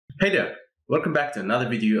Hey there, welcome back to another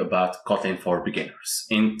video about Kotlin for beginners.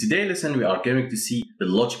 In today's lesson, we are going to see the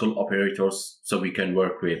logical operators so we can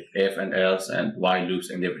work with if and else and while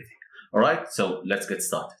loops and everything. Alright, so let's get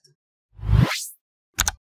started.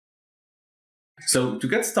 So to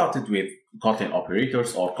get started with Kotlin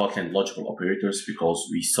operators or Kotlin logical operators, because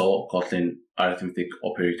we saw Kotlin arithmetic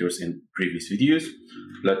operators in previous videos,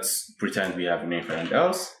 let's pretend we have an if and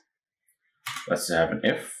else. Let's have an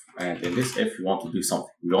if. And in this if, we want to do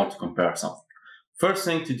something. We want to compare something. First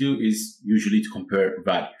thing to do is usually to compare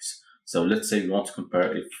values. So let's say we want to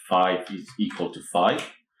compare if 5 is equal to 5.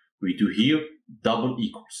 We do here double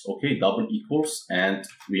equals. Okay, double equals, and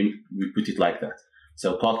we put it like that.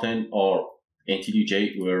 So Kotlin or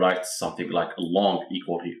IntelliJ will write something like a long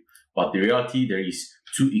equal here. But in reality, there is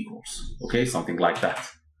 2 equals. Okay, something like that.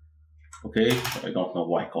 Okay, so I don't know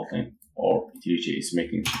why Kotlin or IntelliJ is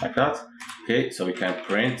making it like that. Okay, so we can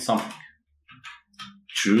print something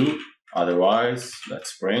true, otherwise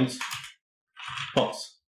let's print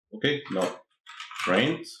false. Okay, no,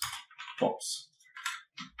 print false.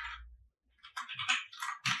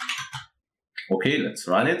 Okay, let's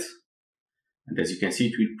run it, and as you can see,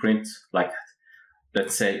 it will print like that.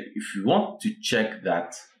 Let's say if you want to check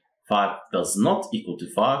that 5 does not equal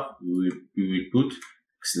to 5, we will put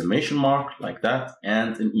exclamation mark like that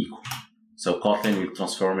and an equal. So Kotlin will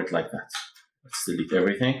transform it like that. Let's delete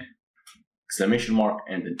everything. Exclamation mark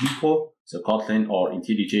and an equal. So Kotlin or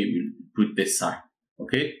IntelliJ will put this sign.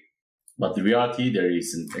 Okay? But in reality, there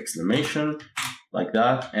is an exclamation like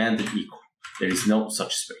that and an equal. There is no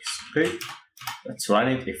such space. Okay? Let's run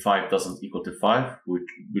it. If 5 doesn't equal to 5, we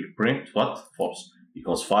will print what? False.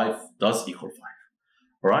 Because 5 does equal 5.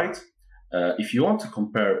 Alright? If you want to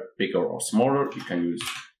compare bigger or smaller, you can use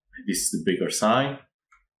this is the bigger sign.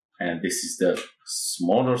 And this is the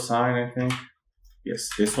smaller sign, I think. Yes,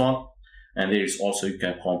 this one. And there is also, you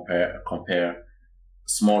can compare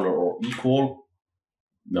smaller or equal.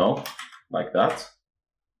 No, like that.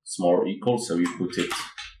 Smaller or equal, so you put it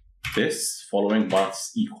this, following by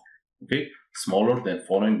equal. Okay, smaller than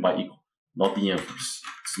following by equal. Not the inverse.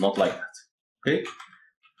 It's not like that. Okay,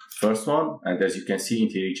 first one, and as you can see,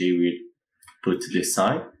 IntelliJ will put this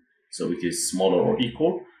sign. So it is smaller or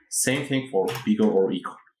equal. Same thing for bigger or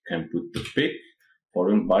equal. Can put the big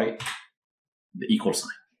followed by the equal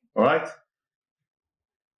sign. All right.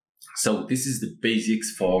 So this is the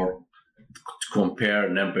basics for to compare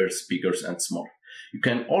numbers, bigger and smaller. You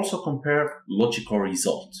can also compare logical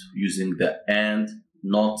results using the and,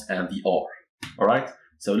 not, and the or. All right.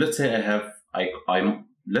 So let's say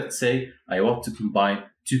let's say I want to combine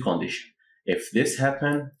 2 conditions. If this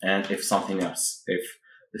happen and if something else. If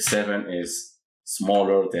the 7 is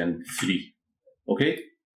smaller than 3. Okay.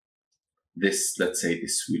 This, let's say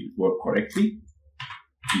this will work correctly,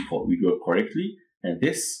 equal will work correctly, and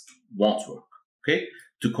this won't work. Okay,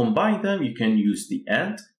 to combine them, you can use the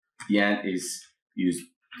and. The and is use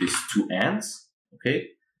these 2 ands. Okay,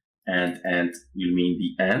 and will mean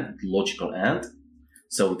the and, the logical and.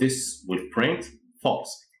 So this will print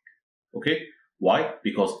false. Okay, why?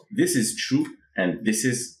 Because this is true and this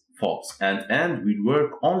is false. And will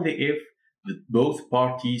work only if both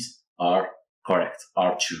parties are correct,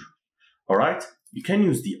 are true. All right, you can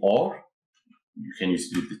use the or, you can use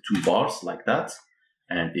the 2 bars like that,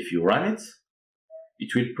 and if you run it,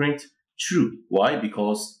 it will print true. Why?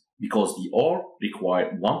 Because the or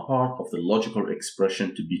requires one part of the logical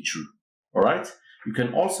expression to be true. All right, you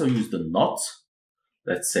can also use the not.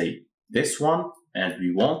 Let's say this one, and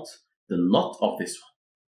we want the not of this one,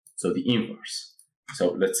 so the inverse.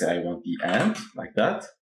 So let's say I want the and like that.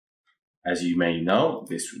 As you may know,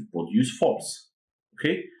 this will produce false.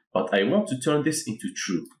 Okay. But I want to turn this into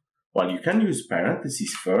true. Well, you can use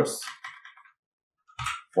parentheses first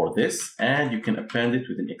for this, and you can append it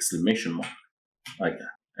with an exclamation mark, like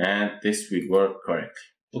that. And this will work correctly.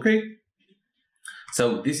 Okay?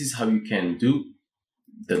 So this is how you can do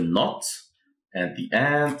the not, and the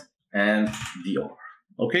and the or.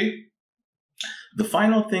 Okay? The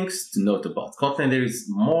final things to note about Kotlin, there is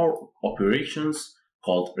more operations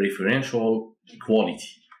called referential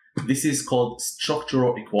equality. This is called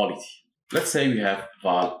structural equality. Let's say we have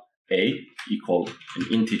val a equal an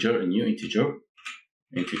integer, a new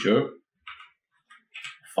integer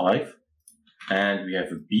 5, and we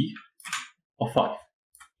have a b of 5.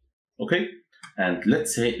 Okay, and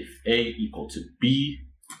let's say if a equal to b,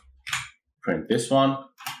 print this one,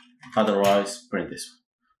 otherwise print this one.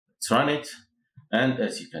 Let's run it, and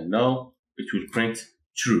as you can know, it will print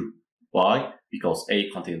true. Why? Because a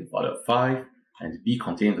contains the value of 5 and b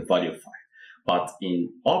contains the value of 5. But in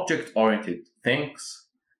object-oriented things,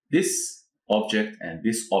 this object and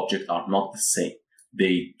this object are not the same.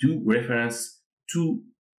 they do reference two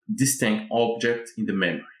distinct objects in the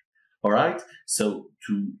memory. All right, so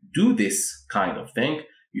to do this kind of thing,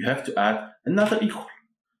 you have to add another equal.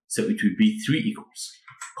 So it will be 3 equals.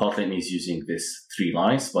 Kotlin is using this 3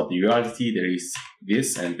 lines, but in reality there is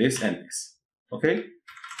this and this and this. Okay,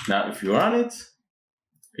 now if you run it,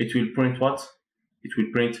 it will print what? It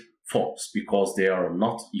will print false because they are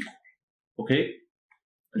not equal. Okay,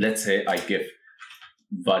 let's say I give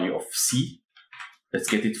value of C. Let's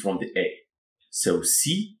get it from the A. So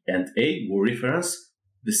C and A will reference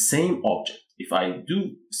the same object. If I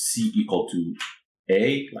do C equal to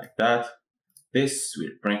A like that, this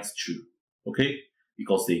will print true. Okay,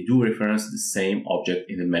 because they do reference the same object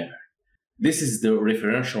in the memory. This is the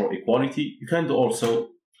referential equality. You can do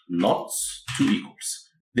also not 2 equals.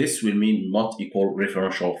 This will mean not equal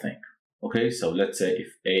referential thing. Okay, so let's say if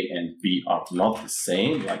A and B are not the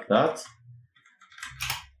same like that.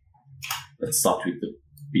 Let's start with the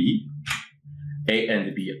B. A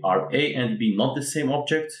and B not the same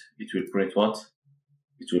object, it will print what?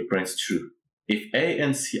 It will print true. If A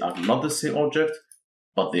and C are not the same object,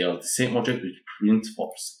 but they are the same object, it will print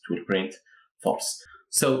false. It will print false.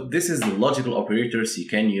 So this is the logical operators you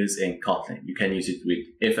can use in Kotlin. You can use it with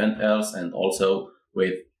if and else and also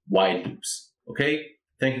with while loops. Okay,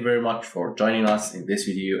 thank you very much for joining us in this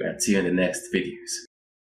video and see you in the next videos.